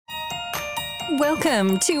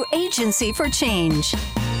Welcome to Agency for Change,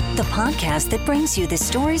 the podcast that brings you the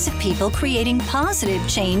stories of people creating positive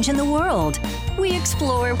change in the world. We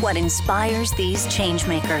explore what inspires these change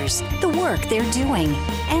makers, the work they're doing,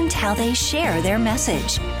 and how they share their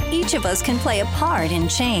message. Each of us can play a part in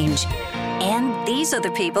change, and these are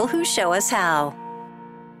the people who show us how.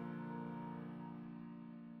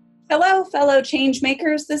 Hello, fellow change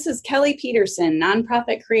makers. This is Kelly Peterson,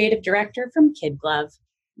 Nonprofit Creative Director from Kid Glove.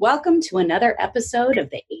 Welcome to another episode of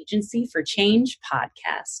the Agency for Change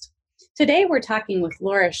podcast. Today we're talking with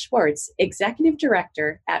Laura Schwartz, Executive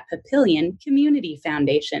Director at Papillion Community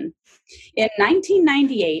Foundation. In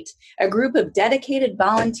 1998, a group of dedicated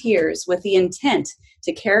volunteers with the intent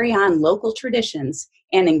to carry on local traditions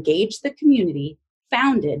and engage the community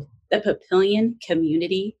founded the Papillion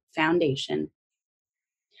Community Foundation.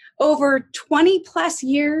 Over 20 plus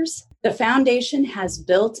years, the foundation has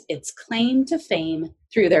built its claim to fame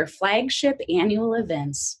through their flagship annual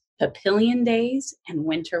events, Papillion Days and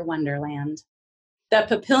Winter Wonderland. The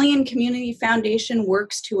Papillion Community Foundation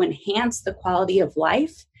works to enhance the quality of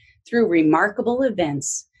life through remarkable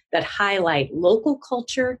events that highlight local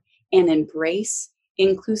culture and embrace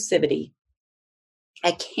inclusivity.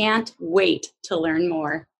 I can't wait to learn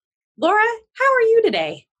more. Laura, how are you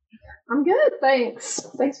today? I'm good, thanks.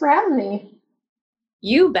 Thanks for having me.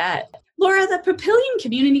 You bet. Laura, the Papillion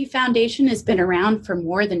Community Foundation has been around for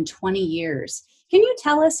more than 20 years. Can you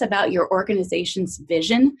tell us about your organization's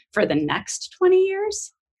vision for the next 20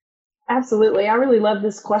 years? Absolutely. I really love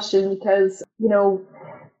this question because,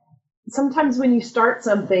 sometimes when you start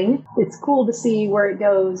something, it's cool to see where it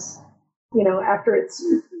goes, after it's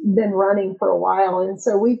been running for a while. And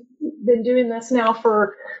so we've been doing this now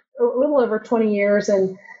for a little over 20 years,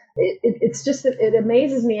 and it's just that it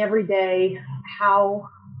amazes me every day how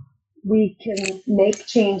we can make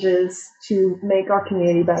changes to make our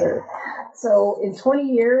community better. So in 20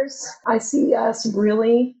 years, I see us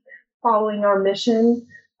really following our mission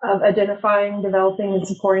of identifying, developing, and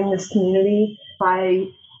supporting this community by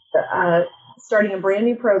starting a brand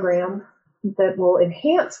new program that will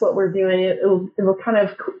enhance what we're doing. It will kind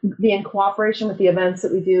of be in cooperation with the events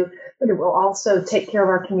that we do, but it will also take care of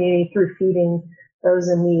our community through feeding those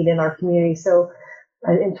in need in our community. So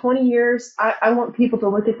in 20 years, I want people to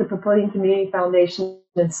look at the Papillion Community Foundation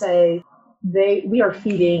and say, we are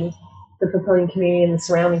feeding the Papillion community in the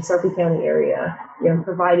surrounding Sarpy County area,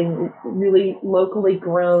 providing really locally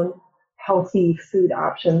grown, healthy food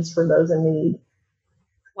options for those in need.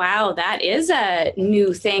 Wow, that is a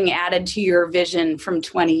new thing added to your vision from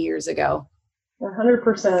 20 years ago.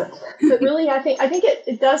 100%. But really, I think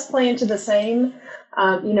it does play into the same.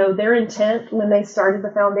 Their intent when they started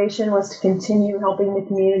the foundation was to continue helping the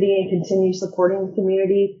community and continue supporting the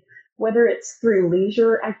community, whether it's through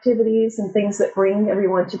leisure activities and things that bring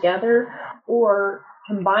everyone together, or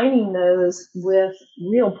combining those with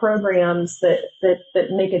real programs that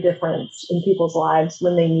make a difference in people's lives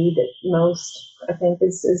when they need it most, I think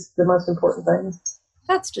is the most important thing.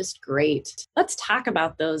 That's just great. Let's talk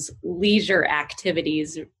about those leisure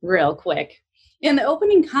activities real quick. In the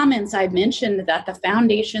opening comments, I mentioned that the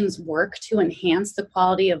foundation's work to enhance the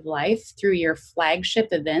quality of life through your flagship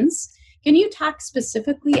events. Can you talk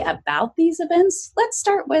specifically about these events? Let's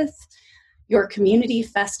start with your community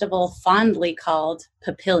festival fondly called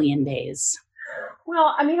Papillion Days.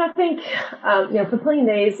 Well, I think, Papillion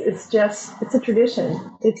Days is it's a tradition.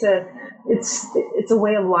 It's a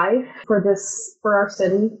way of life for our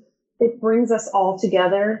city. It brings us all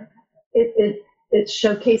together. It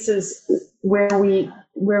showcases where we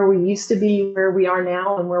used to be, where we are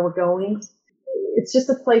now, and where we're going. It's just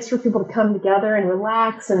a place for people to come together and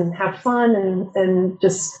relax and have fun and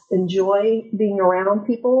just enjoy being around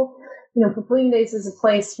people. Papillion Days is a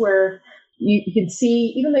place where you can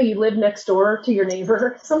see, even though you live next door to your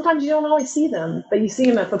neighbor, sometimes you don't always see them, but you see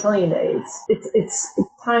them at Papillion Days. It's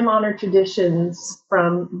time-honored traditions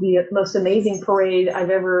from the most amazing parade I've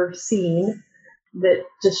ever seen that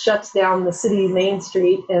just shuts down the city main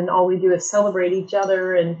street, and all we do is celebrate each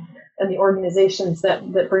other and the organizations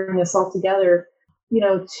that bring us all together,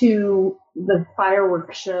 to the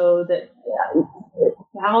fireworks show that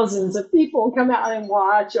thousands of people come out and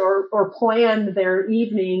watch or plan their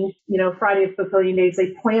evening, Friday of Papillion Days,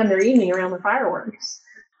 they plan their evening around the fireworks,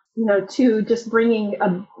 to just bringing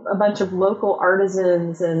a bunch of local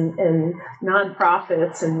artisans and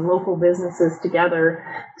nonprofits and local businesses together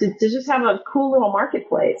to just have a cool little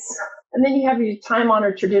marketplace. And then you have your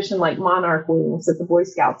time-honored tradition like monarch wings that the Boy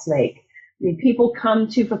Scouts make. People come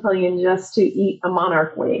to Papillion just to eat a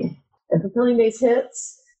monarch wing. And Papillion Days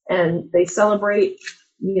hits, and they celebrate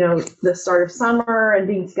the start of summer and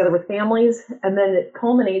being together with families. And then it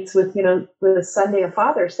culminates with, the Sunday of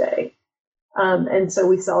Father's Day. And so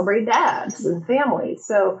we celebrate dads and families.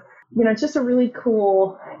 So, it's just a really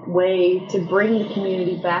cool way to bring the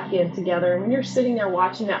community back in together. And when you're sitting there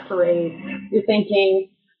watching that parade,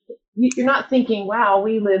 you're not thinking, wow,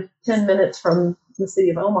 we live 10 minutes from the city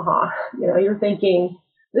of Omaha. You're thinking,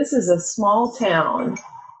 this is a small town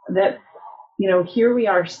that, here we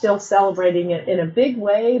are still celebrating it in a big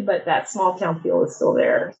way, but that small town feel is still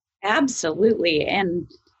there. Absolutely. And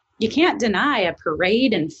you can't deny a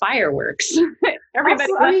parade and fireworks.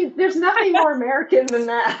 There's nothing more American than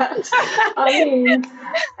that.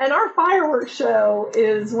 And our fireworks show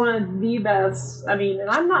is one of the best.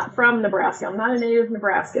 And I'm not from Nebraska. I'm not a native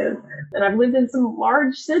Nebraskan. And I've lived in some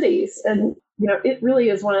large cities. And, it really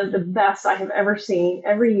is one of the best I have ever seen.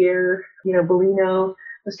 Every year,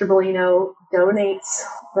 Mr. Bellino donates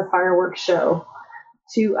the fireworks show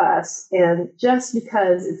to us. And just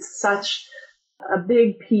because it's such a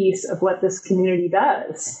big piece of what this community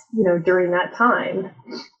does, during that time.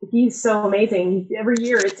 He's so amazing. Every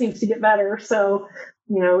year it seems to get better. So,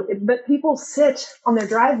 but people sit on their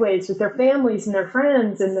driveways with their families and their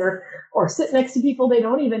friends or sit next to people they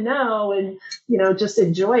don't even know and, just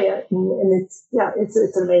enjoy it. And it's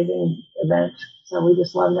an amazing event. So we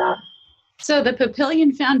just love that. So the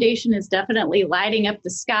Papillion Foundation is definitely lighting up the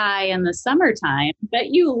sky in the summertime, but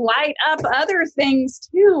you light up other things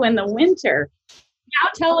too in the winter. Now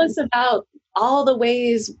tell us about all the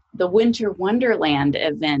ways the Winter Wonderland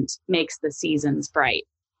event makes the seasons bright.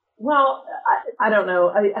 Well, I don't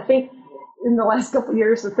know. I think in the last couple of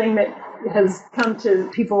years, the thing that has come to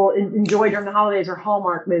people enjoy during the holidays are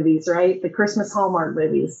Hallmark movies, right? The Christmas Hallmark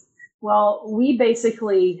movies. Well, we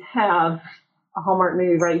basically have a Hallmark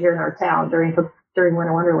movie right here in our town during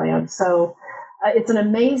Winter Wonderland. So it's an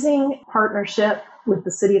amazing partnership with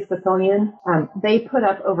the city of Papillion. They put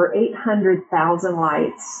up over 800,000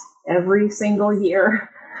 lights every single year.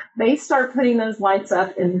 They start putting those lights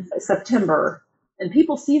up in September, and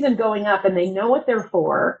people see them going up and they know what they're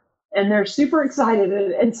for, and they're super excited.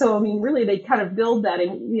 And so, really they kind of build that,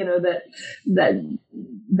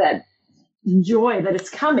 that joy that it's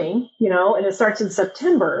coming, and it starts in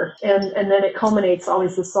September, and then it culminates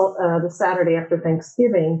always the Saturday after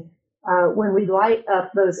Thanksgiving, when we light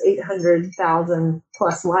up those 800,000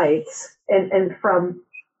 plus lights, and from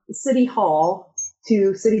City Hall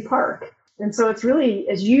to City Park. And so it's really,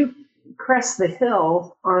 as you crest the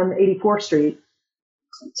hill on 84th Street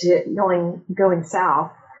to going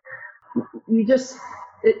south,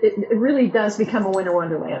 it really does become a winter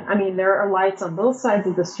wonderland. There are lights on both sides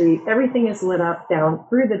of the street. Everything is lit up down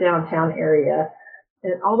through the downtown area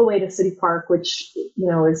and all the way to City Park, which,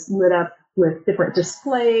 is lit up with different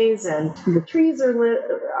displays, and the trees are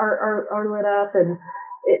lit up. And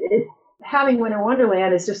having Winter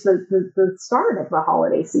Wonderland is just the start of the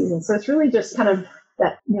holiday season. So it's really just kind of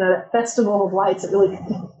that, that festival of lights that really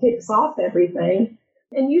kicks off everything.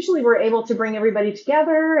 And usually we're able to bring everybody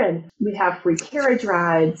together, and we have free carriage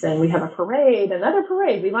rides, and we have a parade, another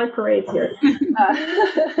parade. We like parades here.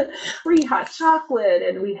 Free hot chocolate,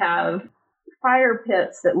 and we have fire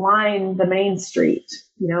pits that line the main street.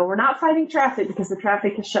 We're not fighting traffic because the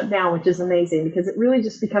traffic is shut down, which is amazing, because it really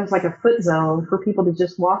just becomes like a foot zone for people to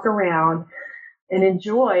just walk around and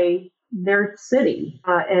enjoy their city.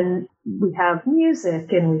 And we have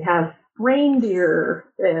music, and we have reindeer,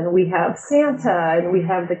 and we have Santa, and we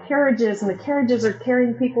have the carriages, and the carriages are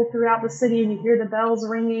carrying people throughout the city, and you hear the bells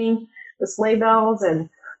ringing, the sleigh bells, and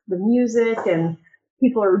the music, and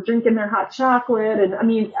people are drinking their hot chocolate.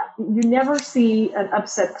 And you never see an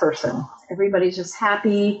upset person. Everybody's just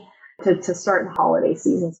happy to start the holiday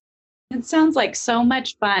season. It sounds like so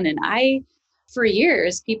much fun. And for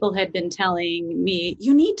years, people had been telling me,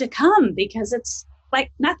 you need to come because it's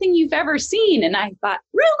like nothing you've ever seen. And I thought,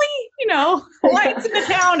 really? Lights in the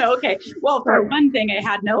town. Okay. Well, for one thing, I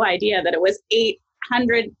had no idea that it was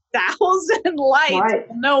 800,000 lights. Right.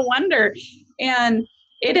 No wonder. And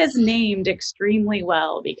it is named extremely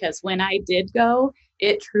well, because when I did go,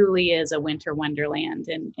 it truly is a winter wonderland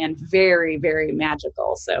and very, very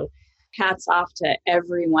magical. So hats off to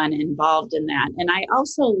everyone involved in that. And I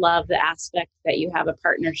also love the aspect that you have a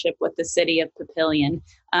partnership with the city of Papillion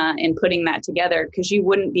in putting that together, because you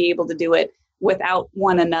wouldn't be able to do it without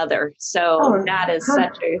one another. So that is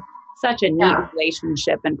such a neat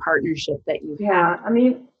relationship and partnership that you have.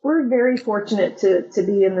 We're very fortunate to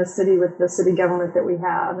be in the city with the city government that we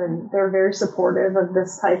have, and they're very supportive of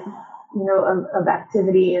this type, of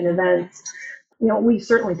activity and events. We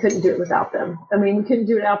certainly couldn't do it without them. We couldn't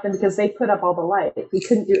do it without them because they put up all the lights. We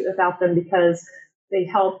couldn't do it without them because they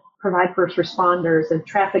help provide first responders and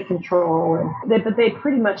traffic control. But they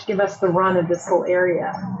pretty much give us the run of this whole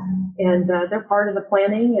area. And they're part of the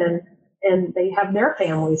planning, and they have their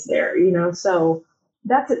families there, so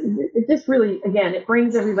it just really, again, it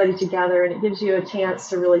brings everybody together, and it gives you a chance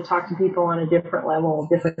to really talk to people on a different level,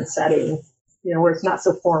 different setting, where it's not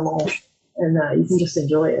so formal, and you can just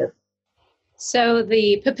enjoy it. So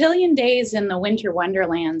the Papillion Days and the Winter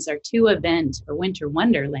Wonderlands are two events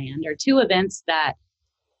that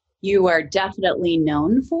you are definitely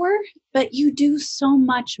known for, but you do so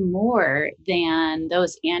much more than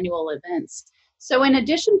those annual events. So in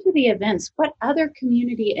addition to the events, what other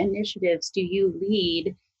community initiatives do you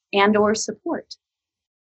lead and or support?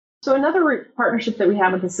 So another partnership that we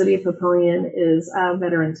have with the City of Papillion is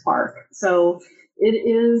Veterans Park. So it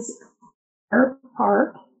is our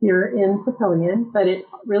park here in Papillion, but it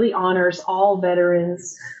really honors all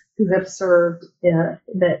veterans who have served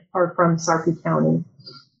that are from Sarpy County.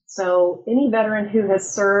 So any veteran who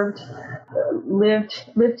has served,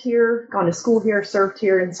 lived here, gone to school here, served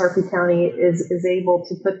here in Sarpy County is able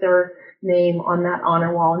to put their name on that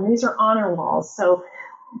honor wall. And these are honor walls. So,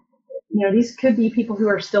 these could be people who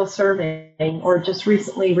are still serving or just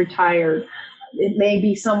recently retired. It may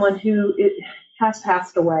be someone who has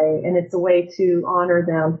passed away, and it's a way to honor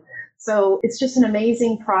them. So it's just an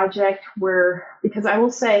amazing project because I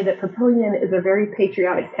will say that Papillion is a very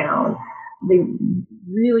patriotic town. They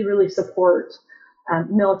really, really support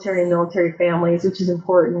military and military families, which is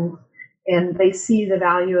important. And they see the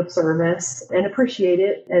value of service and appreciate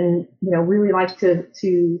it, and really like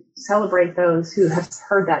to celebrate those who have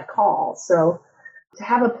heard that call. So to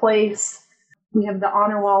have a place, we have the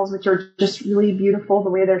honor walls, which are just really beautiful the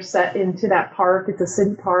way they're set into that park. It's a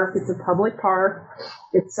city park. It's a public park.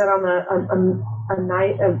 It's set on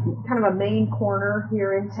kind of a main corner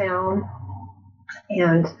here in town,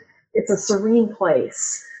 and it's a serene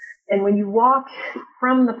place. And when you walk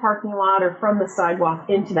from the parking lot or from the sidewalk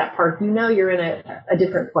into that park, you're in a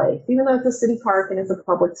different place, even though it's a city park and it's a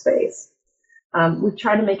public space. We've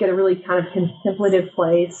tried to make it a really kind of contemplative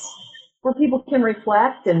place where people can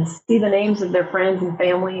reflect and see the names of their friends and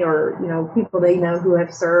family, or, people they know who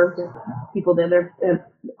have served, people that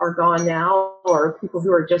are gone now, or people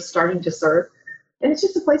who are just starting to serve. And it's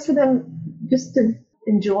just a place for them just to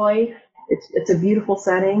enjoy. It's a beautiful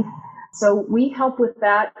setting. So we help with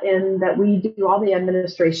that, and that we do all the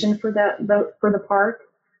administration for the park.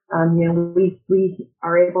 We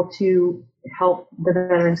are able to help the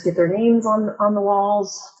veterans get their names on the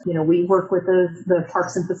walls. We work with the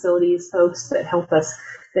parks and facilities folks that help us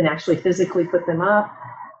then actually physically put them up.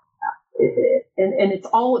 And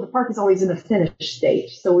the park is always in the finished state.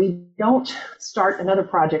 So we don't start another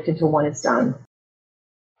project until one is done.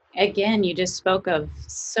 Again, you just spoke of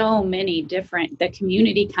so many the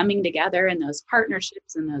community coming together and those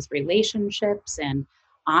partnerships and those relationships and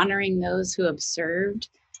honoring those who have served.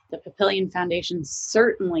 The Papillion Foundation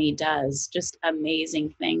certainly does just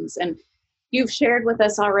amazing things. And you've shared with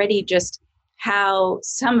us already just how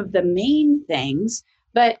some of the main things,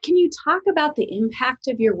 but can you talk about the impact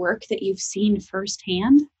of your work that you've seen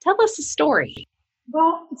firsthand? Tell us a story.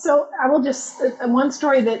 Well, so I will just, one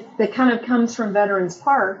story that kind of comes from Veterans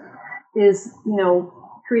Park is,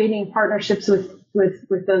 creating partnerships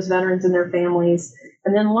with those veterans and their families,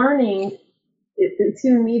 and then learning, it's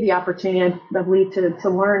given me the opportunity, I believe, to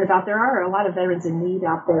learn about, there are a lot of veterans in need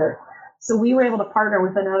out there. So we were able to partner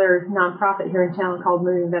with another nonprofit here in town called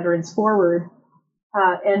Moving Veterans Forward,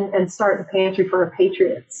 and start the Pantry for Our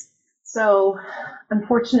Patriots. So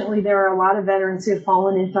unfortunately, there are a lot of veterans who have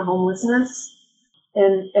fallen into homelessness.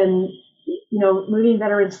 And Moving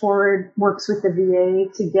Veterans Forward works with the VA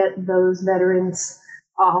to get those veterans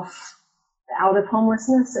out of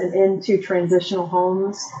homelessness and into transitional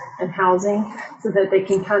homes and housing so that they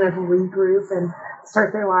can kind of regroup and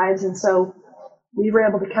start their lives. And so we were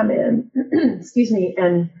able to come in,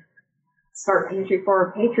 and start Pantry for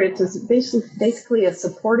Our Patriots is basically a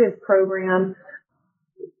supportive program,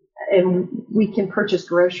 and we can purchase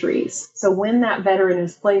groceries. So when that veteran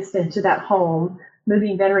is placed into that home,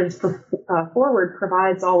 Moving Veterans Forward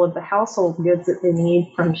provides all of the household goods that they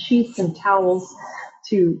need, from sheets and towels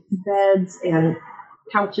to beds and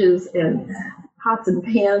couches and pots and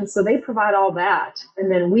pans. So they provide all that.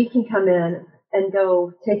 And then we can come in and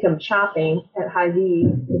go take them shopping at Hy-Vee,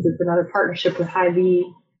 because it's another partnership with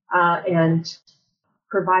Hy-Vee, and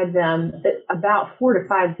provide them about 4 to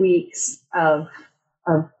 5 weeks of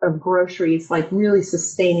groceries, like really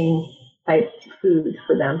sustaining type food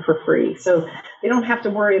for them for free. So they don't have to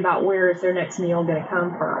worry about where is their next meal going to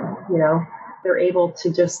come from. They're able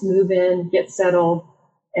to just move in, get settled,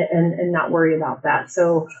 and not worry about that.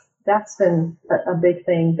 So that's been a big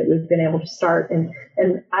thing that we've been able to start. And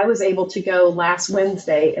I was able to go last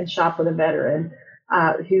Wednesday and shop with a veteran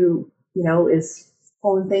who, is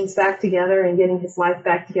pulling things back together and getting his life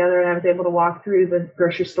back together. And I was able to walk through the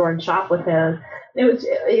grocery store and shop with him.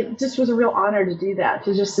 It just was a real honor to do that,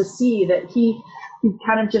 to see that he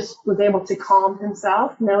kind of just was able to calm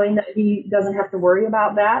himself, knowing that he doesn't have to worry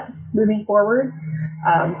about that moving forward.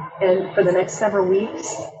 And for the next several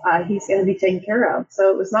weeks, he's going to be taken care of. So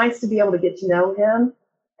it was nice to be able to get to know him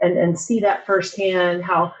and see that firsthand,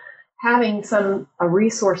 how having a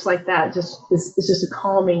resource like that is just a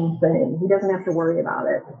calming thing. He doesn't have to worry about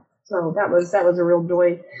it. So that was a real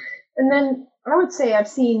joy. And then I would say I've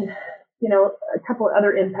seen, a couple of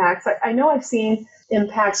other impacts. I know I've seen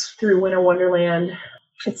impacts through Winter Wonderland.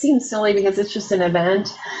 It seems silly because it's just an event,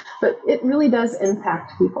 but it really does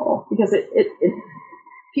impact people, because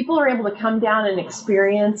people are able to come down and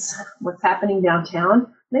experience what's happening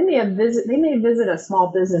downtown. They may visit a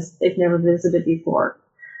small business they've never visited before.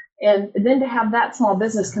 And then to have that small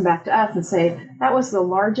business come back to us and say, that was the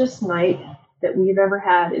largest night that we've ever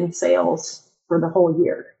had in sales for the whole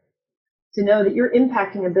year. To know that you're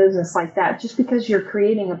impacting a business like that just because you're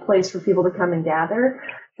creating a place for people to come and gather.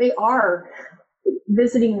 They are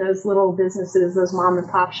visiting those little businesses, those mom and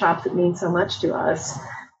pop shops that mean so much to us.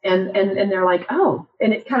 And they're like, oh,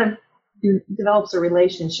 and it kind of develops a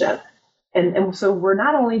relationship. And so we're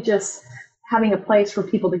not only just having a place for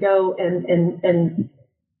people to go and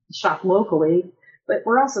shop locally, but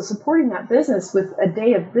we're also supporting that business with a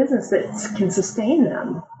day of business that can sustain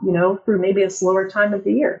them, through maybe a slower time of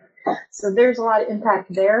the year. So there's a lot of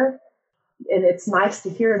impact there. And it's nice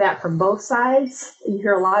to hear that from both sides. You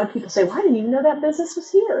hear a lot of people say, well, I didn't even know that business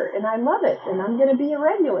was here, and I love it, and I'm going to be a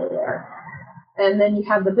regular there. And then you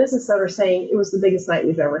have the business owner saying it was the biggest night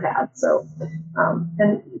we've ever had. So,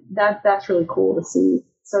 and that's really cool to see.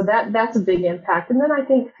 So that's a big impact. And then I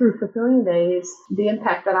think through Fulfilling Days, the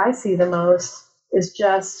impact that I see the most is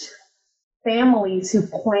just families who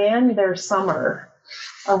plan their summer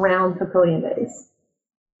around Fulfilling Days.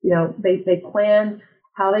 They plan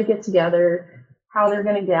how they get together, how they're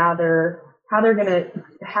going to gather, how they're going to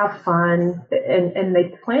have fun, and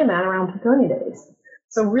they plan that around Fulfilling Days.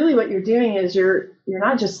 So really what you're doing is you're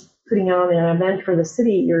not just putting on an event for the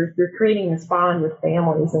city, you're creating this bond with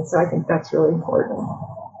families. And so I think that's really important.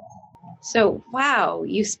 So, wow,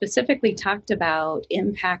 you specifically talked about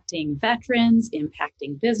impacting veterans,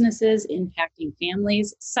 impacting businesses, impacting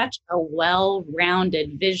families, such a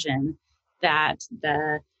well-rounded vision that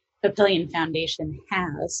the Papillion Foundation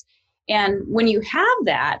has. And when you have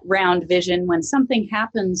that round vision, when something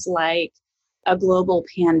happens like a global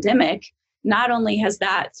pandemic, not only has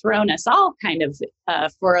that thrown us all kind of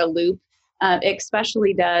for a loop,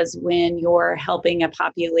 especially does when you're helping a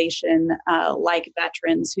population like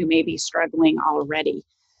veterans who may be struggling already.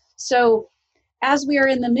 So as we are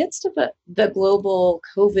in the midst of the global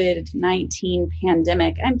COVID-19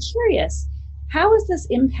 pandemic, I'm curious, how has this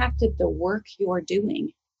impacted the work you're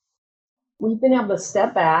doing? We've been able to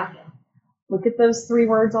step back, look at those 3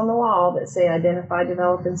 words on the wall that say identify,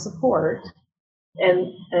 develop, and support,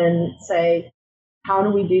 and say, how do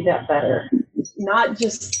we do that better? Not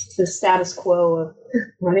just the status quo of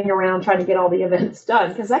running around trying to get all the events done,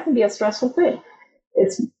 because that can be a stressful thing.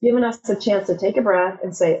 It's given us a chance to take a breath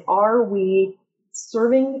and say, are we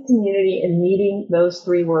serving the community and meeting those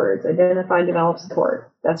 3 words, identify, develop,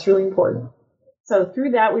 support? That's really important. So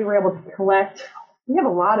through that, we were able to collect. We have a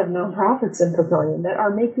lot of nonprofits in Papillion that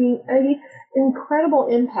are making an incredible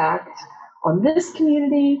impact on this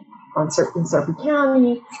community, on Sarpy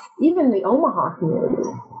County, even the Omaha community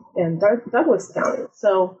and Douglas County.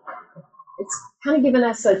 So it's kind of given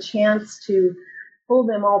us a chance to pull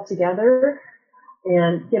them all together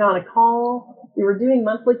and get on a call. We were doing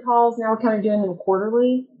monthly calls. Now we're kind of doing them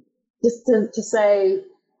quarterly, just to say,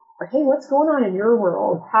 hey, what's going on in your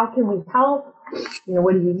world? How can we help?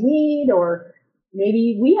 What do you need? Or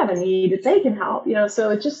maybe we have a need that they can help, so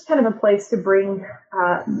it's just kind of a place to bring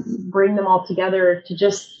them all together to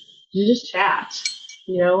just chat,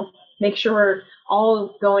 make sure we're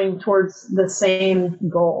all going towards the same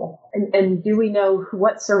goal. And do we know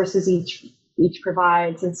what services each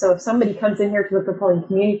provides? And so if somebody comes in here to the Papillion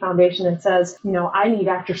Community Foundation and says, I need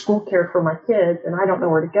after school care for my kids and I don't know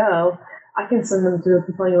where to go, I can send them to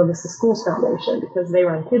the Papillion Vista Schools Foundation because they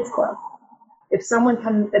run Kids Club. If someone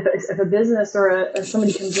comes, if a business or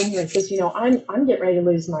somebody comes in here and says, I'm getting ready to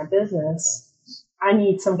lose my business, I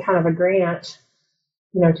need some kind of a grant,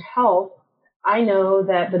 to help. I know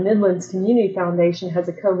that the Midlands Community Foundation has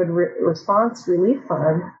a COVID response relief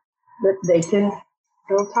fund that they can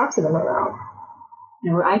go talk to them about.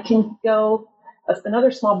 I can go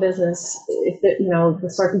another small business, the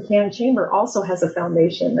Sarpy County Chamber also has a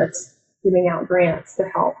foundation that's giving out grants to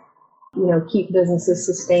help, keep businesses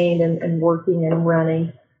sustained and working and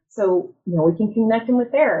running. So, we can connect them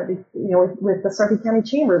with with the Sarpy County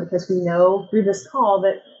Chamber, because we know through this call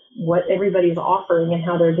that what everybody's offering and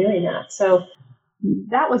how they're doing that. So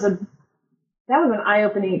that was an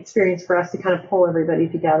eye-opening experience for us to kind of pull everybody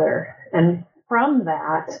together. And from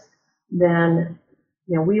that, then,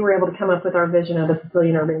 we were able to come up with our vision of the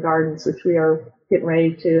Papillion Urban Gardens, which we are getting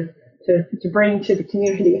ready to bring to the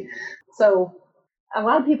community. So a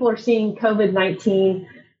lot of people are seeing COVID-19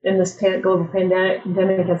 and this global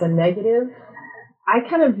pandemic as a negative. I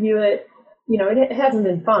kind of view it, it hasn't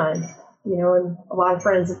been fun, and a lot of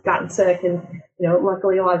friends have gotten sick, and,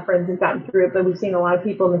 luckily a lot of friends have gotten through it, but we've seen a lot of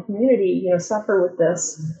people in the community, suffer with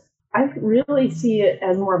this. I really see it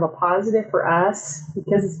as more of a positive for us,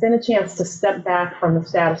 because it's been a chance to step back from the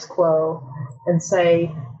status quo and say,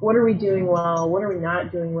 what are we doing well? What are we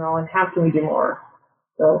not doing well? And how can we do more?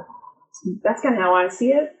 So that's kind of how I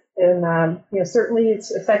see it. And, certainly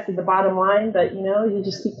it's affected the bottom line, but, you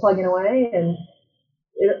just keep plugging away and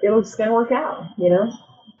it's going to work out,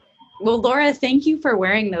 Well, Laura, thank you for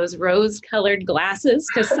wearing those rose-colored glasses,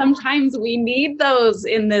 because sometimes we need those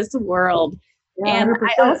in this world. Yeah, and 100%.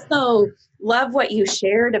 I also love what you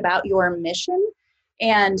shared about your mission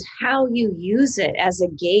and how you use it as a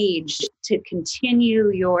gauge to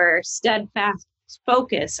continue your steadfast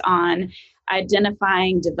focus on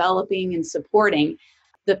identifying, developing, and supporting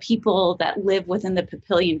the people that live within the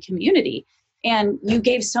Papillion community. And you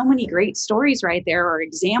gave so many great stories right there, or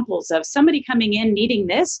examples of somebody coming in needing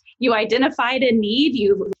this. You identified a need,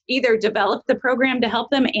 you either developed the program to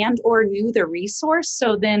help them and or knew the resource,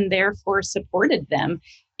 so then therefore supported them.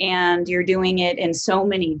 And you're doing it in so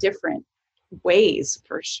many different ways,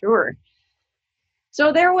 for sure.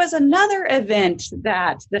 So there was another event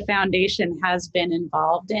that the foundation has been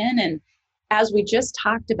involved in. And as we just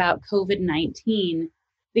talked about COVID-19,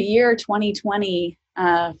 the year 2020,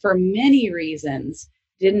 for many reasons,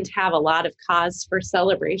 didn't have a lot of cause for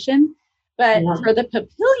celebration. But for the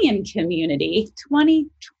Papillion community,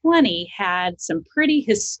 2020 had some pretty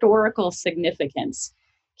historical significance.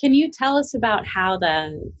 Can you tell us about how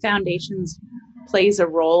the foundations plays a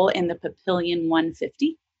role in the Papillion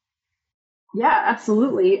 150? Yeah,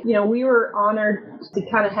 absolutely. We were honored to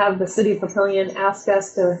kind of have the city of Papillion ask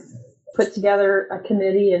us to put together a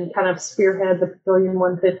committee and kind of spearhead the Papillion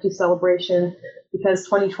 150 celebration, because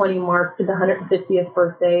 2020 marked the 150th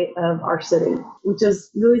birthday of our city, which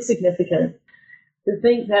is really significant. To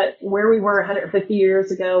think that where we were 150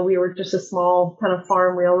 years ago, we were just a small kind of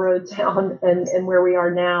farm railroad town, and where we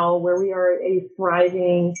are now, where we are a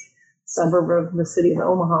thriving suburb of the city of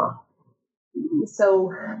Omaha.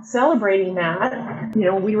 So celebrating that,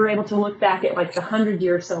 we were able to look back at like the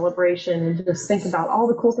 100-year celebration and just think about all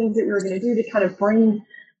the cool things that we were going to do to kind of bring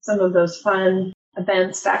some of those fun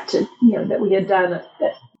events back to, that we had done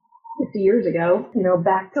 50 years ago,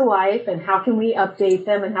 back to life, and how can we update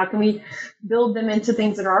them and how can we build them into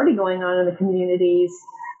things that are already going on in the communities,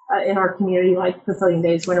 in our community, like Papillion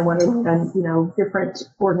Days, Winter Wonderland, different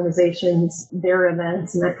organizations, their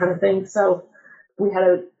events and that kind of thing. So we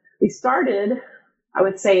started, I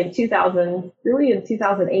would say in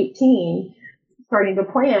 2018, starting to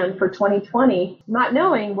plan for 2020, not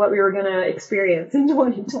knowing what we were going to experience in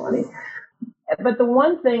 2020. But the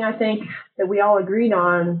one thing I think that we all agreed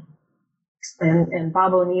on, and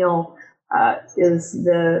Bob O'Neill is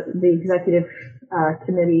the executive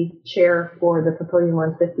committee chair for the Papillion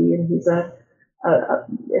 150, and he's has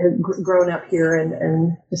grown up here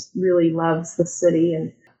and just really loves the city.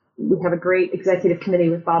 And we have a great executive committee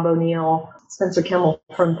with Bob O'Neill, Spencer Kimmel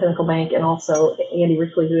from Pinnacle Bank, and also Andy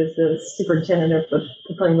Rickley, who is the superintendent of the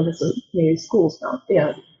Papillion Community Schools.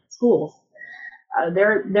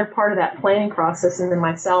 They're part of that planning process, and then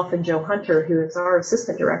myself and Joe Hunter, who is our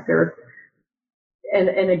assistant director,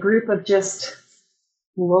 and a group of just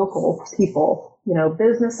local people,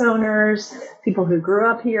 business owners, people who grew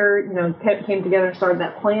up here, came together and started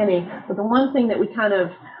that planning. But the one thing that we kind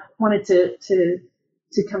of wanted to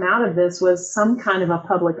come out of this was some kind of a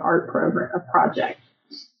public art project.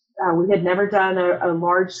 We had never done a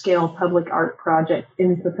large-scale public art project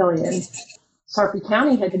in Papillion. Sarpy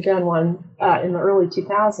County had done one in the early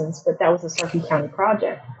 2000s, but that was a Sarpy County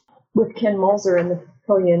project. With Ken Mulzer and the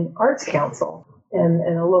Papillion Arts Council and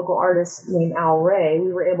a local artist named Al Ray,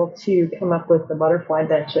 we were able to come up with the butterfly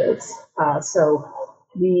benches. So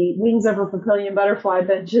the Wings Over Papillion butterfly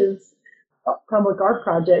benches public art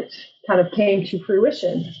project kind of came to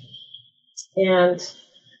fruition. And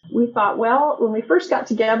we thought, well, when we first got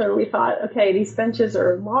together, we thought, okay, these benches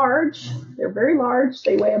are large. They're very large.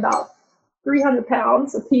 They weigh about 300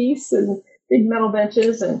 pounds a piece, and big metal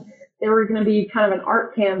benches. And they were going to be kind of an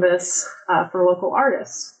art canvas for local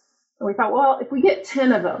artists. And we thought, well, if we get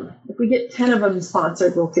 10 of them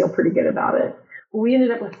sponsored, we'll feel pretty good about it. Well, we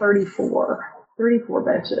ended up with 34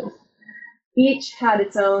 benches. Each had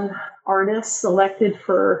its own artist selected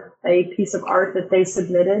for a piece of art that they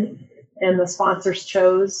submitted, and the sponsors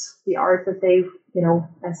chose the art that they,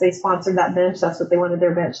 as they sponsored that bench, that's what they wanted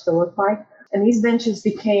their bench to look like. And these benches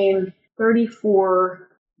became 34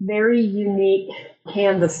 very unique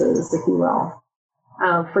canvases, if you will,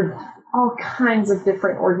 for all kinds of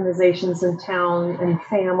different organizations in town and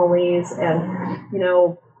families, and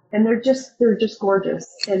and they're just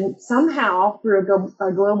gorgeous. And somehow through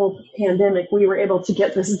a global pandemic, we were able to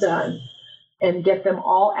get this done and get them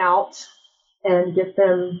all out and get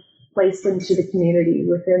them placed into the community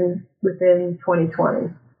within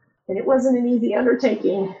 2020. And it wasn't an easy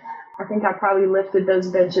undertaking. I think I probably lifted those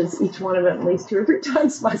benches, each one of them, at least 2 or 3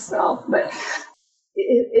 times myself. But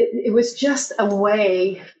it was just a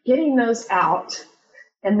way, getting those out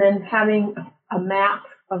and then having a map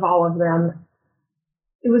of all of them.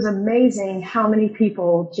 It was amazing how many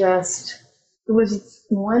people it was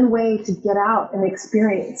one way to get out and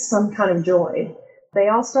experience some kind of joy. They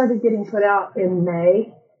all started getting put out in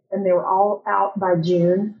May, and they were all out by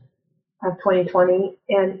June of 2020.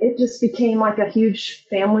 And it just became like a huge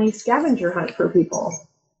family scavenger hunt for people.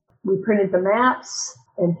 We printed the maps,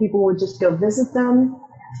 and people would just go visit them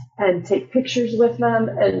and take pictures with them,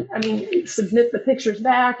 and submit the pictures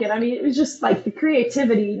back. And it was just like the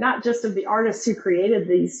creativity, not just of the artists who created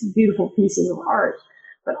these beautiful pieces of art,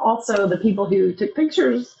 but also the people who took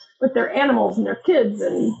pictures with their animals and their kids.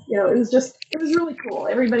 And, it was really cool.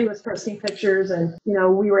 Everybody was posting pictures, and,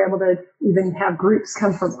 we were able to even have groups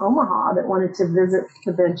come from Omaha that wanted to visit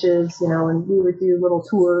the benches, and we would do little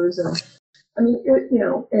tours, and and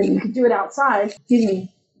you could do it outside.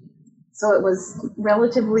 So it was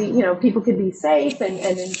relatively, people could be safe and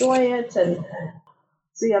enjoy it. And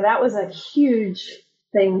so, that was a huge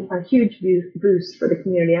thing, a huge boost for the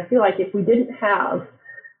community. I feel like if we didn't have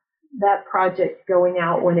that project going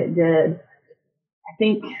out when it did, I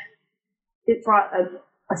think it brought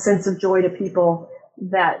a sense of joy to people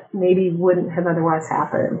that maybe wouldn't have otherwise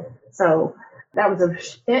happened. So that was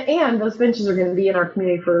and those benches are going to be in our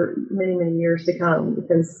community for many, many years to come,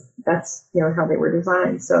 because that's, how they were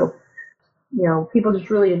designed. So, people just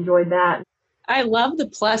really enjoyed that. I love the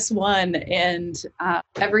 +1, and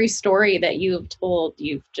every story that you have told,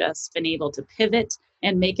 you've just been able to pivot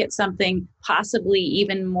and make it something possibly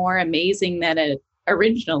even more amazing than it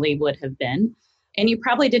originally would have been. And you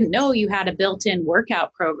probably didn't know you had a built-in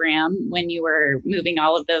workout program when you were moving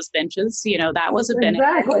all of those benches. That was a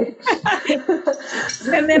benefit. Exactly.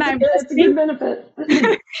 And then That's a good benefit.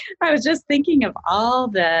 I was just thinking of all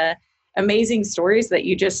the amazing stories that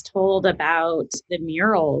you just told about the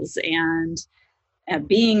murals and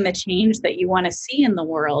being the change that you want to see in the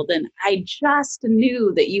world. And I just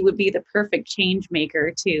knew that you would be the perfect change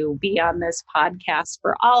maker to be on this podcast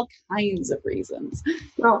for all kinds of reasons.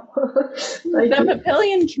 Oh, the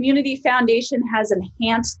Papillion Community Foundation has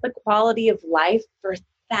enhanced the quality of life for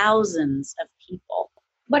thousands of people.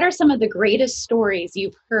 What are some of the greatest stories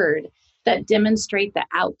you've heard that demonstrate the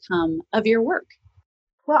outcome of your work?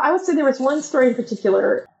 Well, I would say there was one story in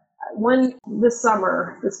particular, one this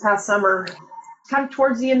past summer, kind of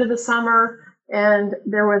towards the end of the summer, and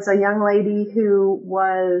there was a young lady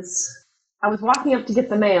I was walking up to get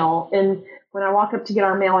the mail, and when I walk up to get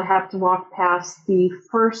our mail, I have to walk past the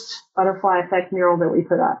first Butterfly Effect mural that we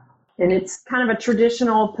put up. And it's kind of a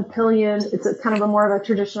traditional papillion, it's kind of more of a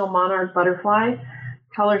traditional monarch butterfly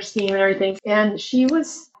color scheme and everything. And she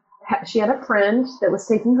had a friend that was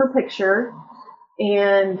taking her picture,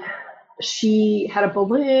 and she had a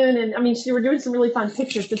balloon, and they were doing some really fun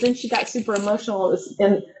pictures, but then she got super emotional.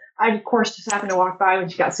 And I, of course, just happened to walk by when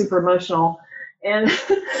she got super emotional. And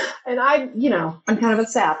I'm kind of a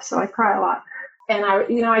sap, so I cry a lot. And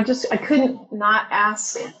I couldn't not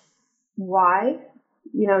ask why,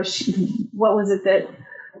 what was it that,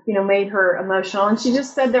 made her emotional. And she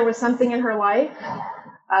just said there was something in her life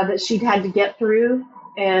that she'd had to get through,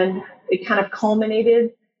 and it kind of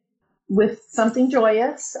culminated with something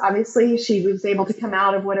joyous. Obviously, she was able to come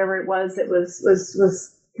out of whatever it was that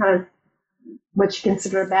was kind of what she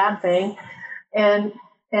considered a bad thing, and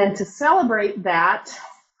to celebrate that,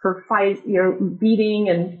 her fight, beating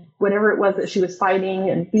and whatever it was that she was fighting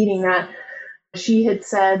and beating that, she had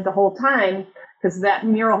said the whole time, because that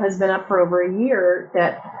mural has been up for over a year,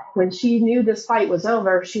 that when she knew this fight was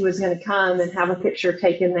over, she was going to come and have a picture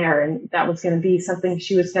taken there. And that was going to be something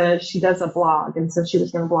she does a blog. And so she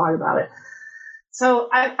was going to blog about it. So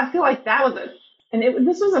I feel like that was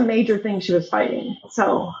this was a major thing she was fighting.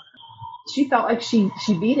 So she felt like she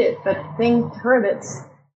beat it. But the thing to her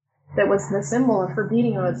that was the symbol of her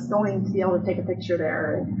beating was going to be able to take a picture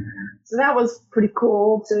there. And so that was pretty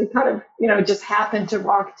cool to kind of, just happen to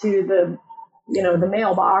walk to the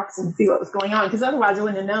mailbox and see what was going on, because otherwise I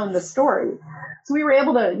wouldn't have known the story. So we were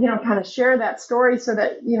able to, kind of share that story so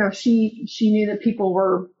that, she knew that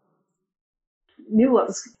people knew what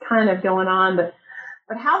was kind of going on, but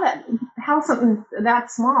how something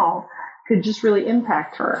that small could just really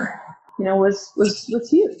impact her, was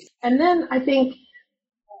huge. And then I think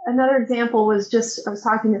another example was I was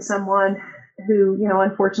talking to someone who,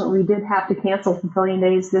 unfortunately we did have to cancel Papillion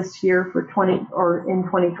Days this year in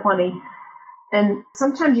 2020. And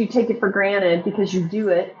sometimes you take it for granted because you do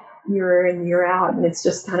it year in, year out, and it's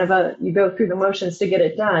just kind of you go through the motions to get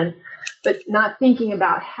it done, but not thinking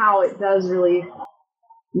about how it does really,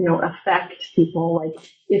 affect people.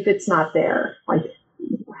 Like if it's not there, like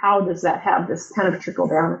how does that have this kind of trickle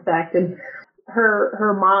down effect? And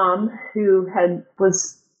her mom, who had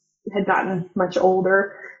gotten much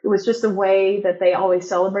older, it was just a way that they always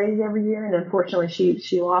celebrated every year. And unfortunately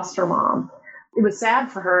she lost her mom. It was sad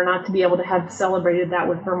for her not to be able to have celebrated that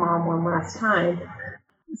with her mom one last time.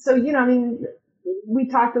 So, we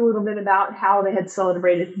talked a little bit about how they had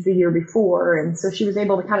celebrated the year before. And so she was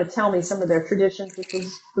able to kind of tell me some of their traditions, which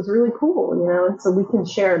was really cool, and so we can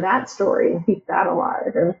share that story and keep that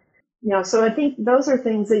alive. And, so I think those are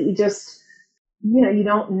things that you just, you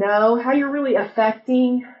don't know how you're really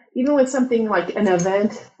affecting, even with something like an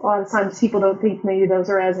event. A lot of times people don't think maybe those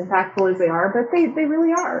are as impactful as they are, but they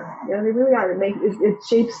really are. They really are. It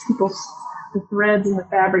shapes the threads and the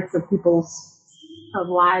fabrics of people's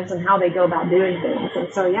lives and how they go about doing things.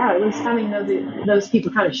 And so, it was having those people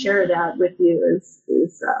kind of share that with you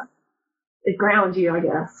it grounds you, I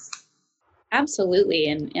guess. Absolutely.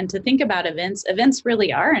 And to think about events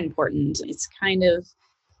really are important. It's kind of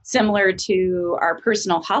similar to our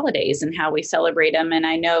personal holidays and how we celebrate them. And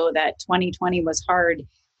I know that 2020 was hard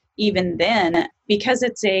even then because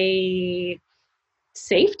it's a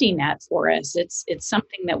safety net for us. It's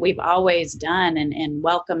something that we've always done and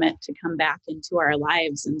welcome it to come back into our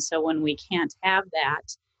lives. And so when we can't have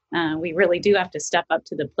that, we really do have to step up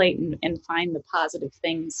to the plate and find the positive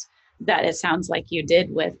things that it sounds like you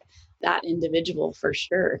did with that individual for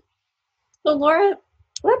sure. So Laura,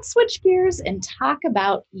 let's switch gears and talk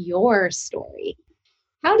about your story.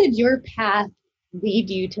 How did your path lead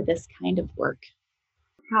you to this kind of work?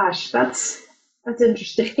 Gosh, that's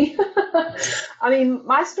interesting. I mean,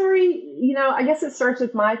 my story, I guess it starts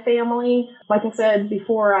with my family. Like I said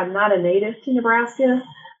before, I'm not a native to Nebraska.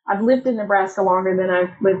 I've lived in Nebraska longer than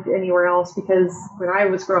I've lived anywhere else because when I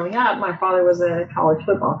was growing up, my father was a college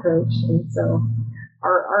football coach. And so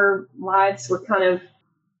our lives were kind of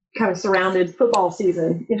surrounded football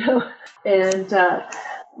season, And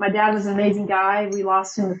my dad was an amazing guy. We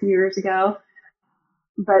lost him a few years ago.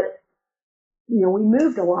 But we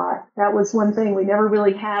moved a lot. That was one thing. We never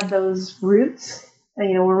really had those roots, where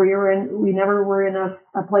we never were in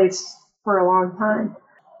a place for a long time.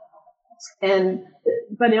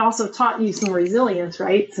 But it also taught you some resilience,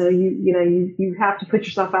 right? So you have to put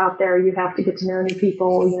yourself out there. You have to get to know new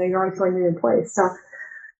people. You're always going to a new place. So,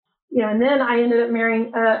 and then I ended up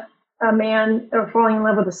marrying a man, or falling in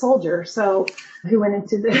love with a soldier. So who went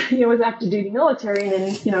into was active duty military,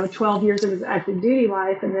 and then, 12 years of his active duty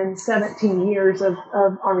life, and then 17 years of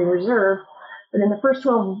Army Reserve. But in the first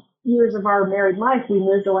 12 years of our married life, we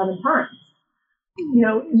moved 11 times.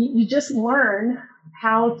 You just learn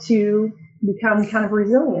how to become kind of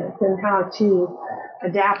resilient and how to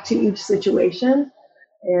adapt to each situation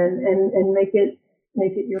and make it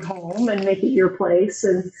your home and make it your place.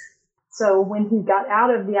 And so when he got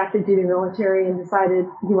out of the active duty military and decided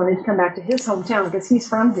he wanted to come back to his hometown, because he's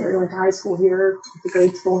from here, he went to high school here, to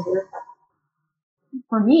grade school here.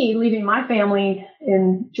 For me, leaving my family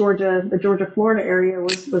in Georgia, the Georgia-Florida area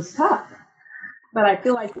was tough. But I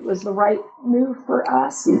feel like it was the right move for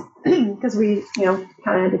us because we, kind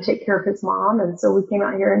of had to take care of his mom. And so we came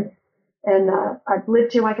out here and I've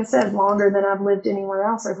lived here, like I said, longer than I've lived anywhere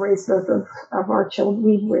else. I've raised both of our children.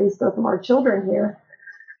 We've raised both of our children here.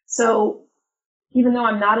 So even though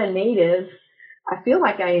I'm not a native, I feel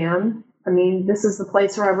like I am. I mean, this is the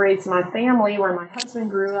place where I've raised my family, where my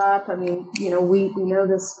husband grew up. I mean, we know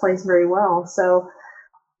this place very well. So,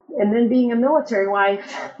 and then being a military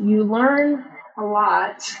wife, you learn a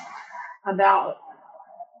lot about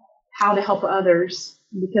how to help others,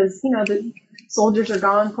 because, the soldiers are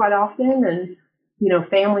gone quite often, and,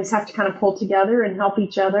 families have to kind of pull together and help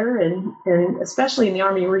each other. And especially in the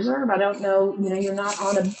Army Reserve, I don't know, you're not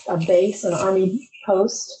on a base, an Army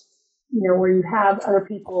post, where you have other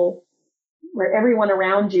people, where everyone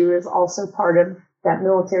around you is also part of that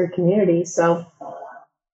military community. So,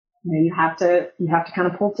 you have to kind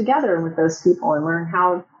of pull together with those people and learn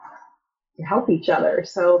how to help each other.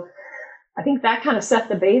 So I think that kind of set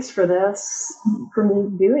the base for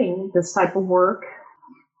me doing this type of work.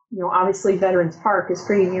 Obviously Veterans Park is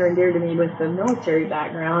pretty near and dear to me with the military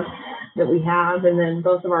background that we have. And then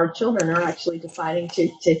both of our children are actually deciding to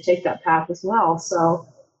take that path as well. So,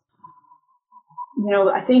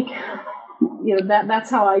 I think, that's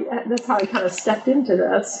how I kind of stepped into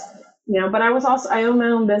this, but I own my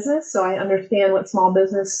own business, so I understand what small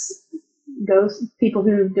business people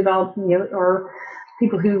who develop, or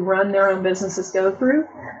people who run their own businesses go through.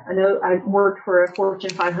 I know I worked for a Fortune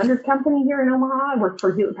 500 company here in Omaha. I worked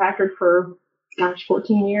for Hewlett Packard for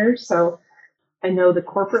 14 years. So I know the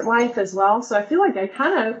corporate life as well. So I feel like I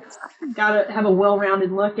kind of got to have a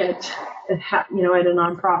well-rounded look at how, at a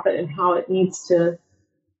nonprofit and how it needs to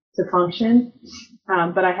function.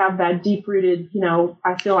 But I have that deep-rooted,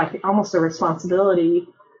 I feel like almost a responsibility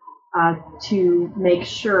to make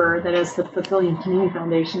sure that as the Papillion Community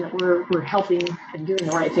Foundation that we're helping and doing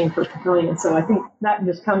the right thing for Papillion. So I think that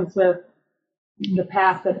just comes with the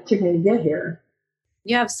path that it took me to get here.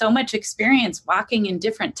 You have so much experience walking in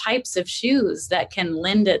different types of shoes that can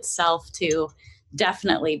lend itself to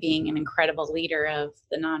definitely being an incredible leader of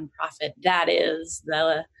the nonprofit that is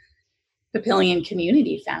the Papillion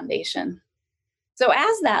Community Foundation. So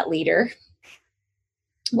as that leader,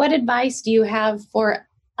 what advice do you have for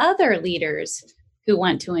other leaders who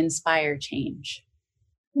want to inspire change?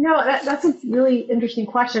 That's a really interesting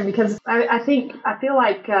question, because I feel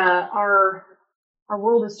like our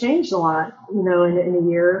world has changed a lot, in a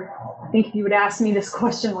year. I think if you would ask me this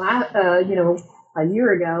question, a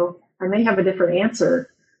year ago, I may have a different answer,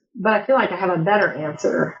 but I feel like I have a better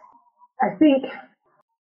answer. I think,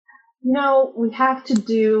 we have to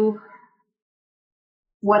do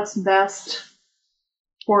what's best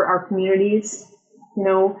for our communities. We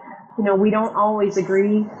don't always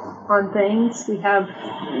agree on things. We have,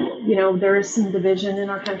 there is some division in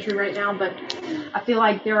our country right now, but I feel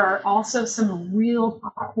like there are also some real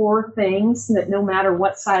core things that no matter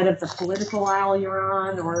what side of the political aisle you're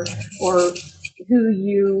on, or who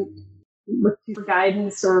you look to for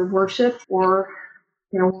guidance or worship, or,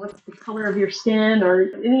 what's the color of your skin or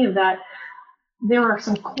any of that, there are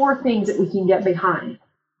some core things that we can get behind.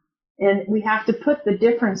 And we have to put the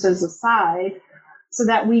differences aside so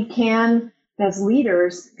that we can, as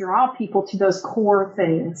leaders, draw people to those core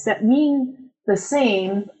things that mean the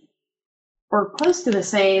same or close to the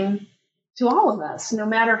same to all of us, no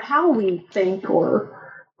matter how we think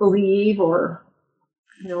or believe or,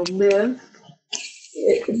 live.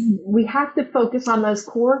 We have to focus on those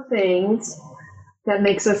core things that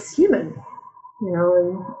makes us human,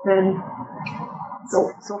 and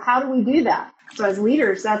so how do we do that? So as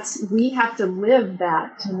leaders, we have to live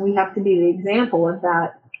that, and we have to be the example of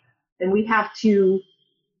that. And we have to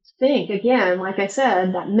think, again, like I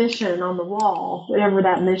said, that mission on the wall, whatever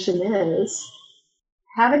that mission is,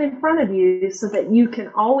 have it in front of you so that you can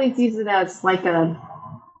always use it as like a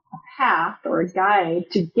path or a guide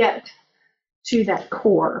to get to that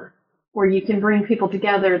core, where you can bring people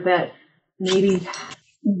together that maybe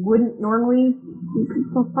wouldn't normally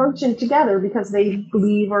function together because they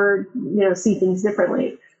believe or see things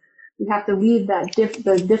differently. We have to leave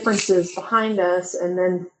the differences behind us and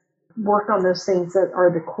then work on those things that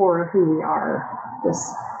are the core of who we are.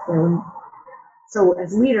 So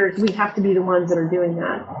as leaders, we have to be the ones that are doing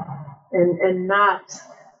that, and not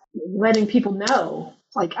letting people know.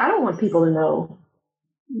 Like, I don't want people to know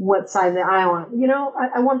what side of the aisle I'm.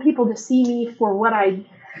 I want people to see me for what I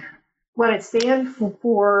stand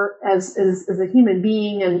for as a human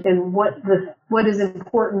being, and what is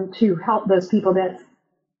important to help those people that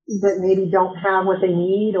maybe don't have what they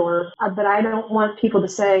need, but I don't want people to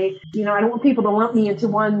say, I don't want people to lump me into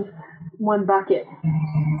one bucket.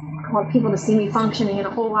 I want people to see me functioning in a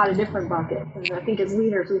whole lot of different buckets. And I think as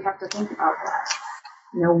leaders, we have to think about that.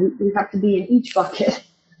 We have to be in each bucket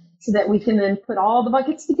so that we can then put all the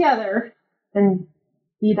buckets together and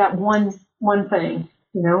be that one thing,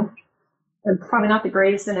 And probably not the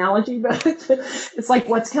greatest analogy, but it's like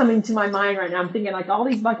what's coming to my mind right now. I'm thinking like all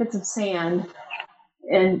these buckets of sand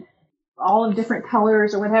and all of different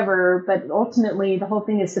colors or whatever, but ultimately the whole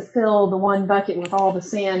thing is to fill the one bucket with all the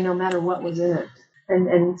sand, no matter what was in it.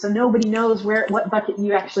 And so nobody knows what bucket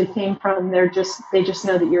you actually came from. They just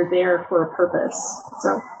know that you're there for a purpose.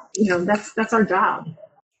 So, that's our job.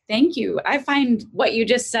 Thank you. I find what you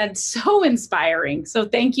just said so inspiring. So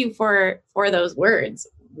thank you for those words.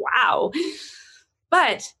 Wow.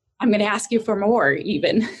 But I'm going to ask you for more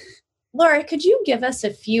even. Laura, could you give us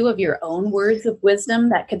a few of your own words of wisdom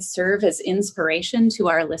that could serve as inspiration to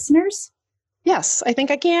our listeners? Yes, I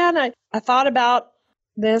think I can. I thought about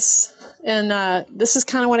this, and this is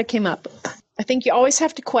kind of what it came up. I think you always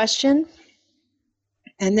have to question,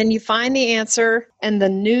 and then you find the answer and the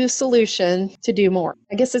new solution to do more.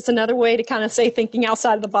 I guess it's another way to kind of say thinking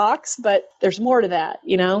outside of the box, but there's more to that,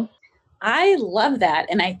 I love that.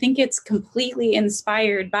 And I think it's completely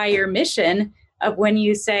inspired by your mission of when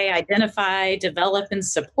you say identify, develop, and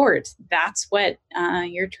support. That's what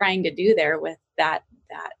you're trying to do there with that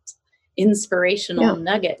inspirational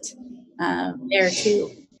nugget there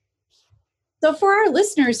too. So for our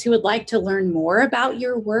listeners who would like to learn more about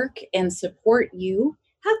your work and support you,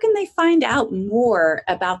 how can they find out more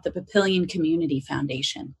about the Papillion Community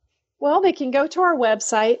Foundation? Well, they can go to our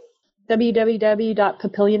website,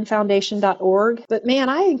 www.papillionfoundation.org. But man,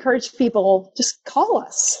 I encourage people, just call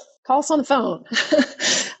us on the phone.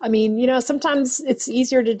 I mean, sometimes it's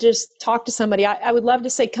easier to just talk to somebody. I would love to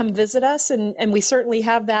say, come visit us. And we certainly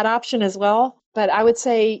have that option as well. But I would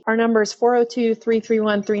say our number is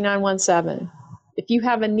 402-331-3917. If you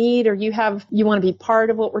have a need or you want to be part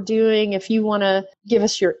of what we're doing, if you want to give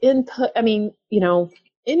us your input,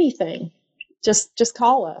 anything, just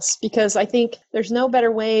call us, because I think there's no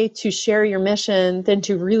better way to share your mission than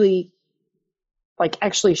to really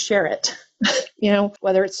actually share it.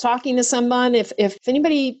 Whether it's talking to someone, if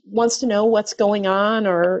anybody wants to know what's going on,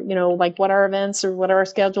 or, what our events or what our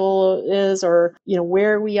schedule is, or,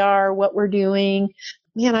 where we are, what we're doing,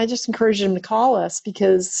 man, I just encourage them to call us,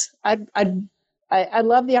 because I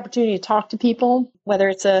love the opportunity to talk to people, whether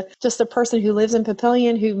it's just a person who lives in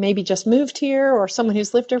Papillion who maybe just moved here, or someone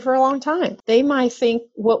who's lived here for a long time. They might think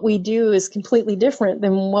what we do is completely different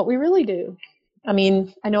than what we really do. I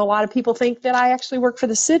mean, I know a lot of people think that I actually work for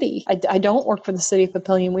the city. I don't work for the city of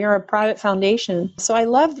Papillion. We are a private foundation. So I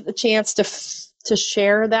love the chance to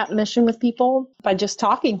share that mission with people by just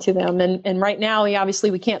talking to them. And right now,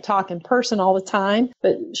 we can't talk in person all the time,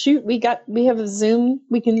 but shoot, we have a Zoom.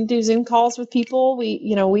 We can do Zoom calls with people.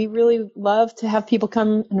 We really love to have people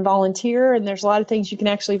come and volunteer. And there's a lot of things you can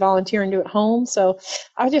actually volunteer and do at home. So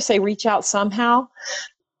I would just say, reach out somehow.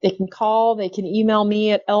 They can call, they can email me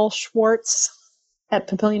at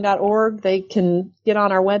lschwartz@papillion.org. They can get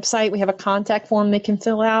on our website. We have a contact form they can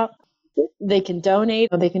fill out. They can donate.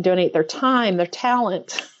 They can donate their time, their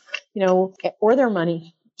talent, or their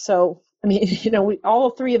money. So, all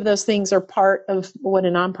three of those things are part of what a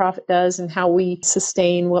nonprofit does and how we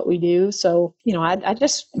sustain what we do. So, I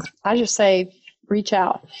just say, reach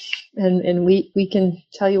out, and we can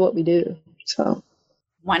tell you what we do. So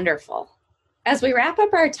wonderful. As we wrap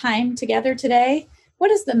up our time together today,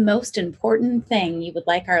 what is the most important thing you would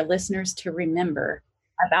like our listeners to remember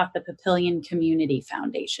about the Papillion Community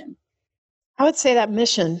Foundation? I would say that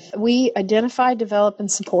mission. We identify, develop,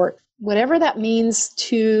 and support. Whatever that means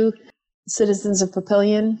to citizens of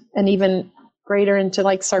Papillion, and even greater into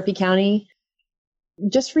Sarpy County,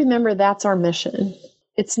 just remember that's our mission.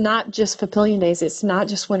 It's not just Papillion Days. It's not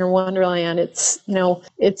just Winter Wonderland. It's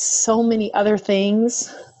so many other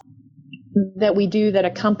things that we do that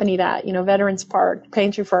accompany that, Veterans Park,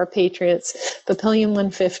 Pantry for Our Patriots, Papillion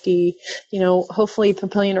 150, hopefully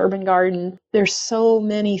Papillion Urban Garden. There's so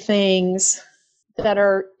many things that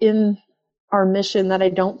are in our mission that I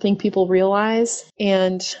don't think people realize.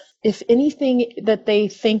 And if anything that they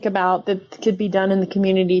think about that could be done in the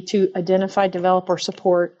community to identify, develop, or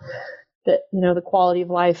support that, the quality of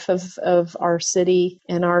life of our city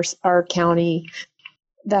and our county,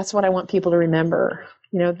 that's what I want people to remember.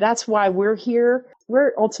 That's why we're here.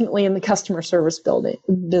 We're ultimately in the customer service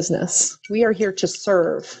business. We are here to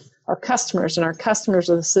serve our customers, and our customers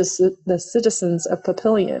are the citizens of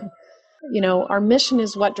Papillion. Our mission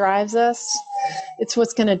is what drives us. It's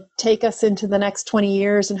what's going to take us into the next 20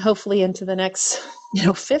 years and hopefully into the next,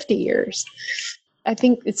 50 years. I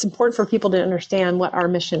think it's important for people to understand what our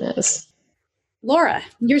mission is. Laura,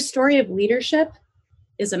 your story of leadership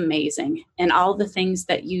is amazing, and all the things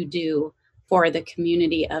that you do for the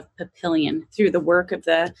community of Papillion through the work of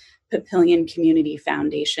the Papillion Community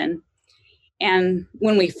Foundation. And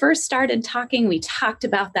when we first started talking, we talked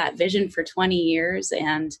about that vision for 20 years.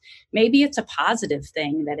 And maybe it's a positive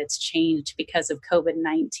thing that it's changed because of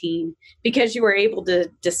COVID-19, because you were able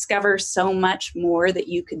to discover so much more that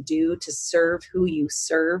you could do to serve who you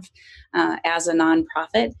serve as a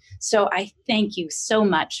nonprofit. So I thank you so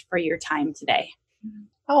much for your time today.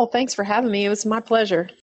 Oh, thanks for having me. It was my pleasure.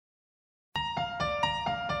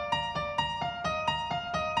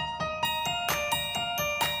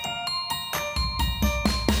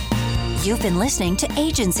 You've been listening to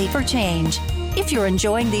Agency for Change. If you're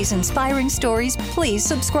enjoying these inspiring stories, please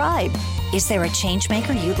subscribe. Is there a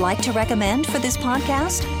changemaker you'd like to recommend for this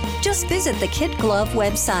podcast? Just visit the Kid Glove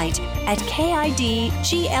website at kidglov.com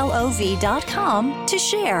to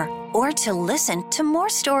share or to listen to more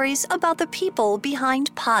stories about the people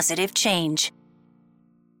behind positive change.